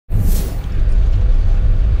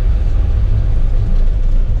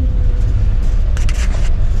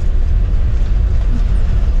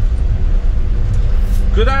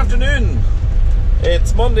afternoon.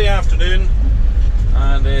 It's Monday afternoon,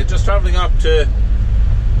 and just travelling up to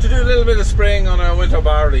do a little bit of spraying on our winter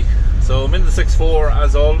barley. So I'm in the 6.4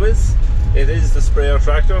 as always. It is the sprayer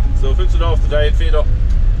tractor, so fixed it off the diet feeder,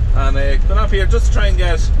 and gone up here just to try and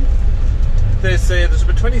get this. There's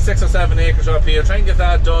about 26 or 7 acres up here. Try and get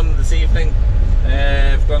that done this evening.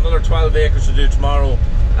 I've got another 12 acres to do tomorrow,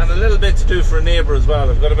 and a little bit to do for a neighbour as well.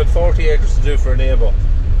 I've got about 40 acres to do for a neighbour.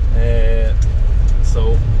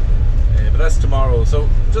 But that's tomorrow. So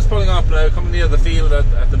just pulling up now, coming near the field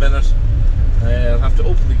at the minute. I'll have to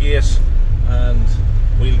open the gate and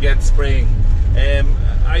we'll get spraying.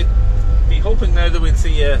 I'd be hoping now that we'll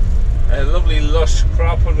see a lovely lush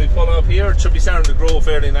crop when we pull up here. It should be starting to grow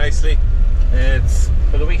fairly nicely. It's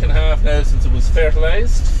about a week and a half now since it was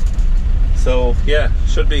fertilised, so yeah,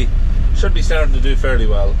 should be starting to do fairly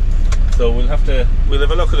well. So we'll have a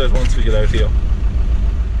look at it once we get out here.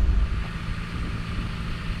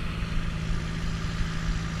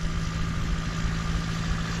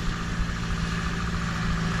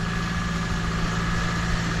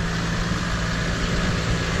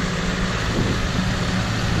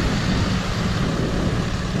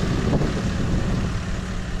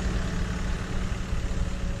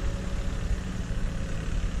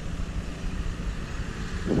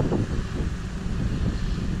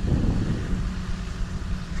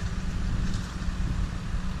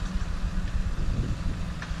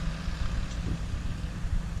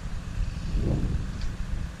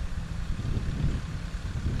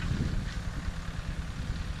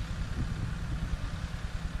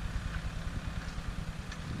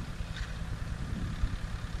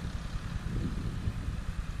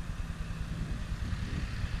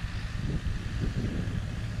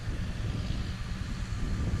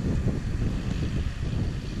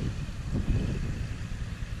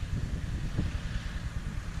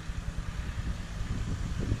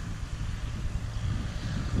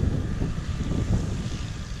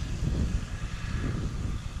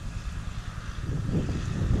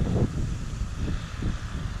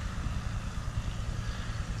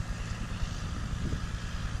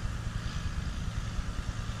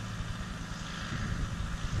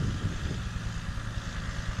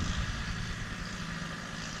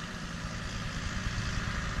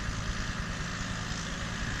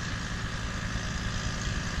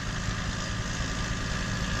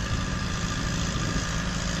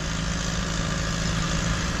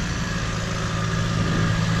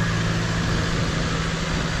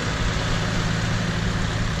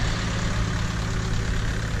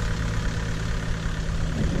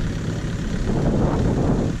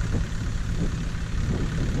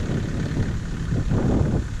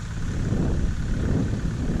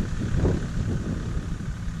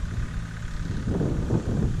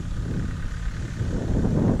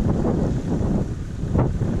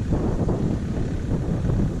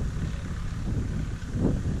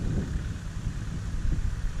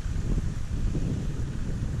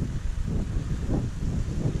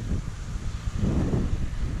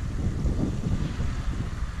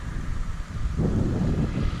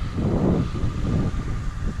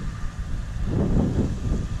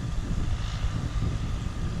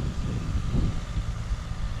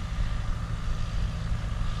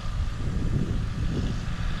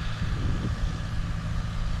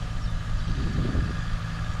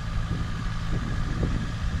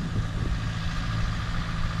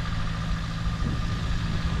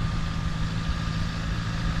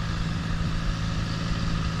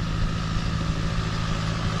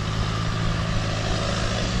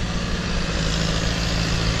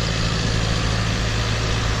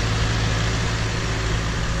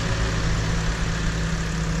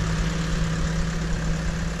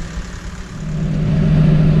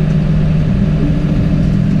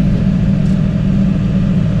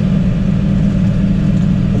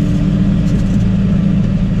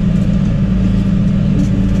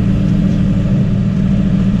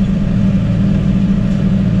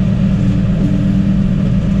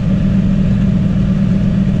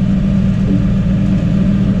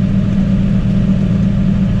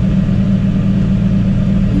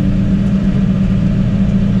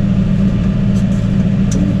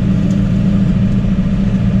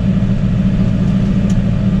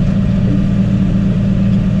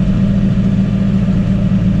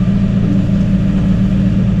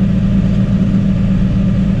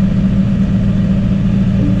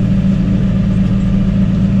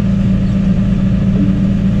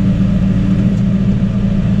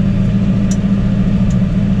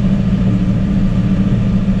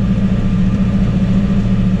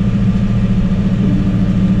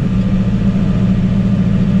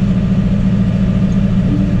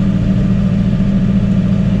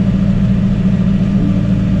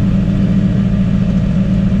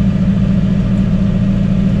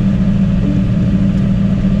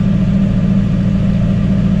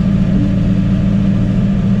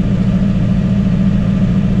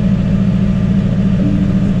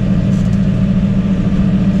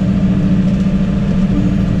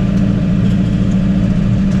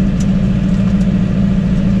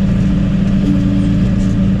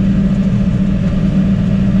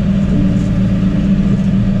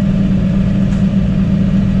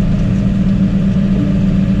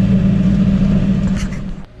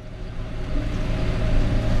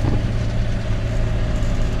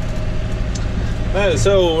 Yeah,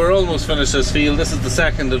 so we're almost finished this field. This is the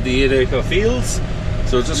second of the 8-acre fields.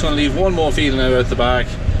 So we're just going to leave one more field now at the back.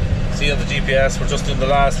 See on the GPS, we're just in the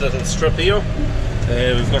last little strip here.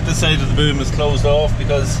 We've got this side of the boom is closed off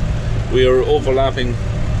because we are overlapping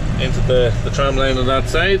into the tram line on that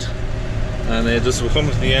side. And just we're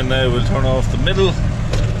coming to the end now, we'll turn off the middle.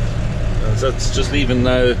 So that's just leaving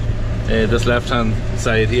now this left hand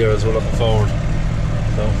side here as we're looking forward.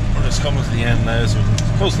 So we're just coming to the end now so we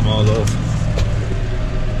can close them all off.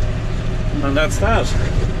 And that's that.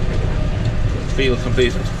 Field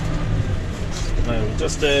completed. Now we'll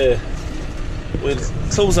just we'll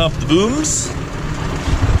close off the booms.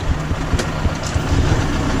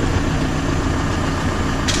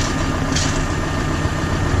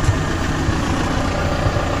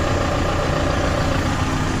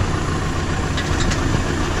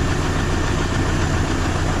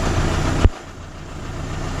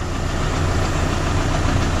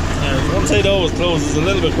 One side always closes a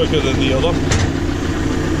little bit quicker than the other.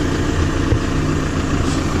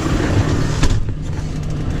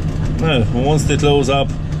 Now, once they close up,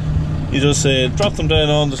 you just drop them down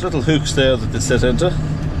on, there's little hooks there that they sit into.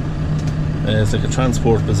 It's like a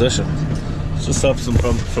transport position. It just stops them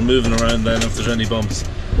from moving around then if there's any bumps.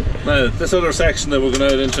 Now, this other section that we're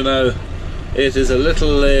going out into now, it is a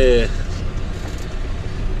little it's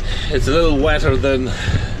a little wetter than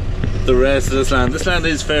the rest of this land. This land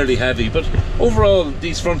is fairly heavy, but overall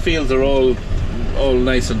these front fields are all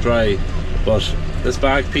nice and dry, but this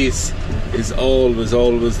back piece is always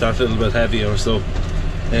that little bit heavier. So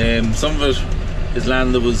some of it is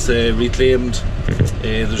land that was reclaimed.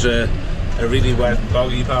 There's a really wet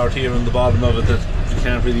boggy part here in the bottom of it that you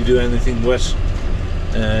can't really do anything with.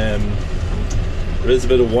 There is a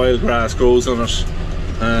bit of wild grass grows on it,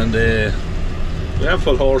 and we have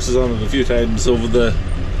put horses on it a few times over the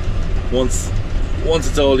once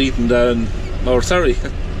it's all eaten down, or sorry,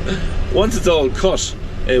 once it's all cut,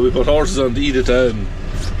 we put horses on to eat it down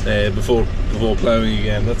before ploughing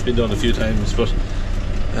again. That's been done a few times, but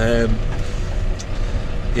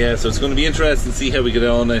yeah, so it's going to be interesting to see how we get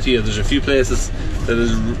on out here. There's a few places that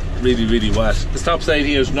is really wet. This top side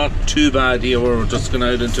here is not too bad here where we're just going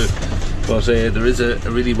out into, but there is a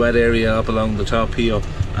really wet area up along the top here,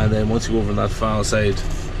 and then once you go over on that far side,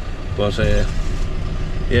 but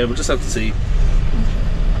yeah, we'll just have to see.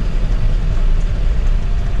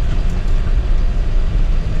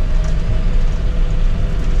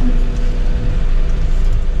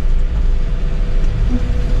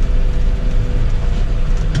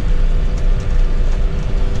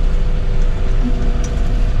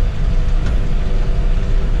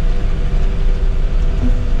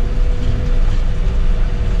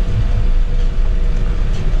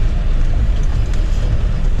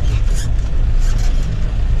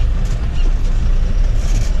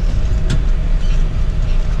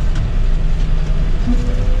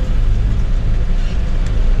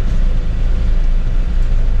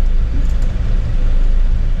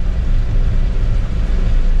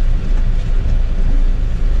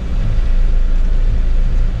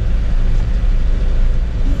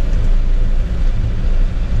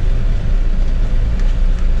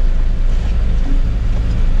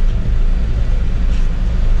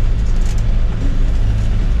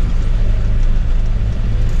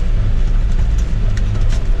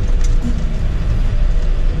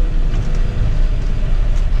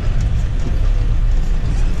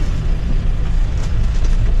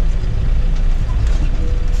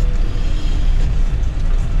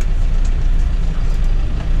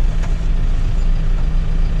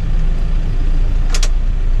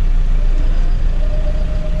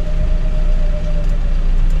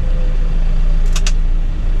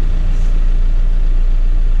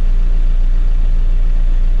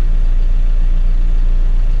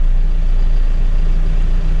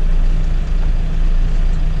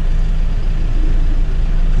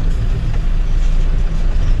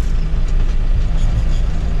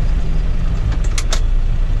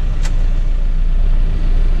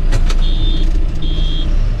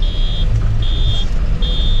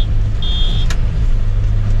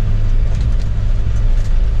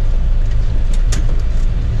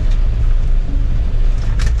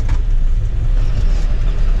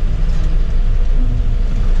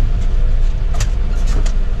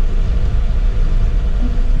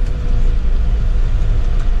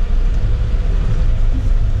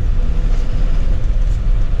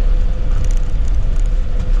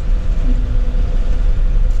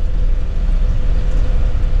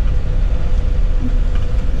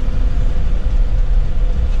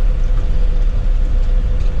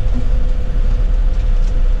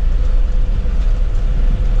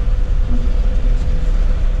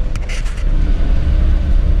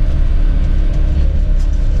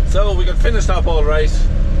 all right.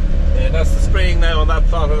 That's the spraying now on that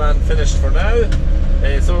plot of land finished for now.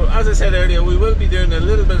 So as I said earlier, we will be doing a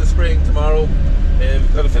little bit of spraying tomorrow.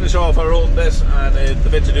 We've got to finish off our own bit and the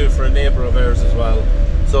bit to do for a neighbour of ours as well.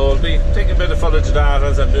 So I'll be taking a bit of footage of that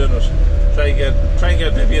as I'm doing it. Try and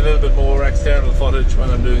get maybe a little bit more external footage when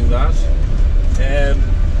I'm doing that.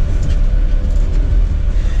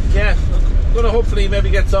 Yeah, I'm going to hopefully maybe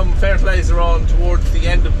get some fertiliser on towards the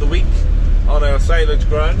end of the week on our silage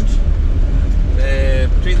ground.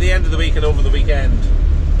 Between the end of the week and over the weekend.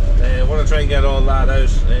 I want to try and get all that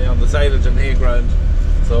out on the silage and hay ground.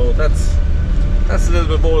 So that's a little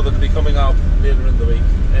bit more that will be coming up later in the week.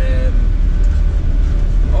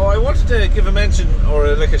 Oh, I wanted to give a mention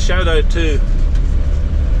or like a shout out to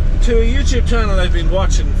a YouTube channel I've been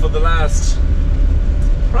watching for the last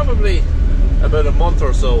probably about a month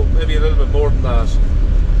or so, maybe a little bit more than that.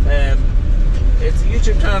 It's a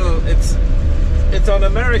YouTube channel. It's on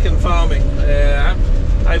American farming.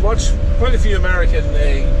 I watch quite a few American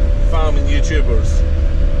farming YouTubers.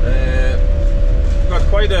 Got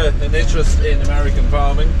quite an interest in American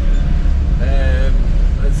farming.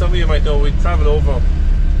 And some of you might know we travel over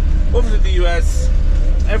to the US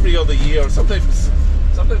every other year. Sometimes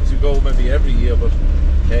we go maybe every year, but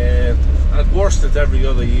at worst it's every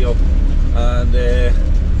other year. And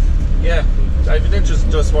yeah, I've an interest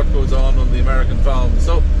in just what goes on the American farm.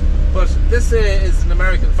 So, but this is an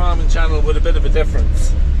American farming channel with a bit of a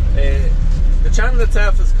difference. The channel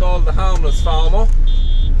itself is called the HARMLESS FARMER.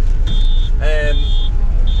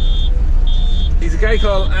 He's a guy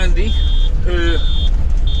called Andy who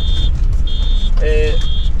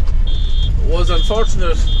was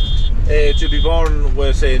unfortunate to be born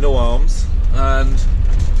with no arms, and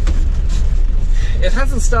it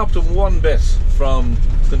hasn't stopped him one bit from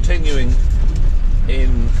continuing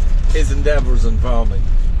in his endeavours in farming.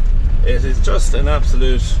 It is just an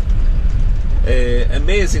absolute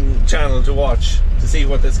amazing channel to watch to see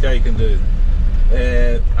what this guy can do.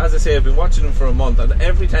 As I say, I've been watching him for a month, and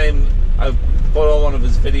every time I put on one of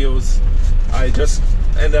his videos I just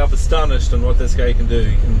end up astonished on what this guy can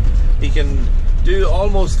do. He can do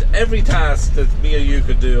almost every task that me or you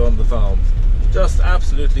could do on the farm. Just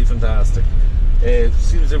absolutely fantastic.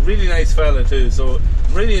 Seems a really nice fella too, so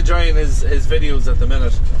I'm really enjoying his videos at the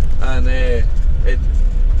minute, and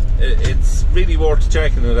it's really worth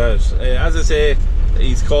checking it out. As I say,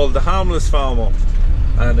 he's called the HARMLESS FARMER,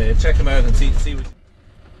 and check him out and see what.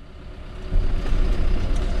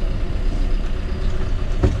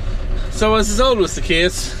 So as is always the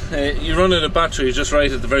case, you run out of battery just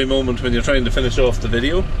right at the very moment when you're trying to finish off the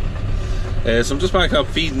video. So I'm just back up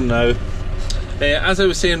feeding now. As I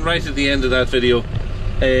was saying right at the end of that video,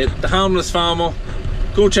 the HARMLESS FARMER,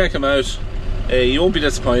 go check him out. You won't be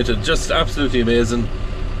disappointed, just absolutely amazing.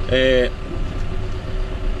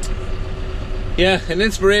 Yeah, an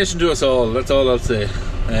inspiration to us all, that's all I'll say.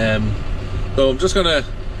 So I'm just gonna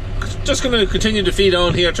continue to feed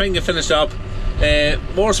on here, try and get finished up.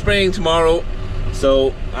 More spraying tomorrow,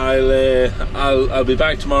 so I'll be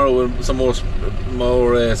back tomorrow with some more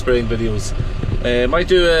spraying videos. Might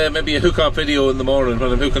do maybe a hook-up video in the morning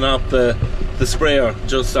when I'm hooking up the sprayer.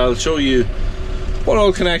 Just I'll show you what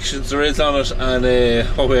all connections there is on it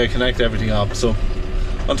and what way I connect everything up. So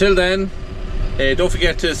until then, don't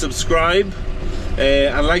forget to subscribe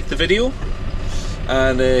and like the video,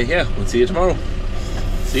 and yeah, we'll see you tomorrow.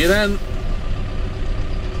 See you then.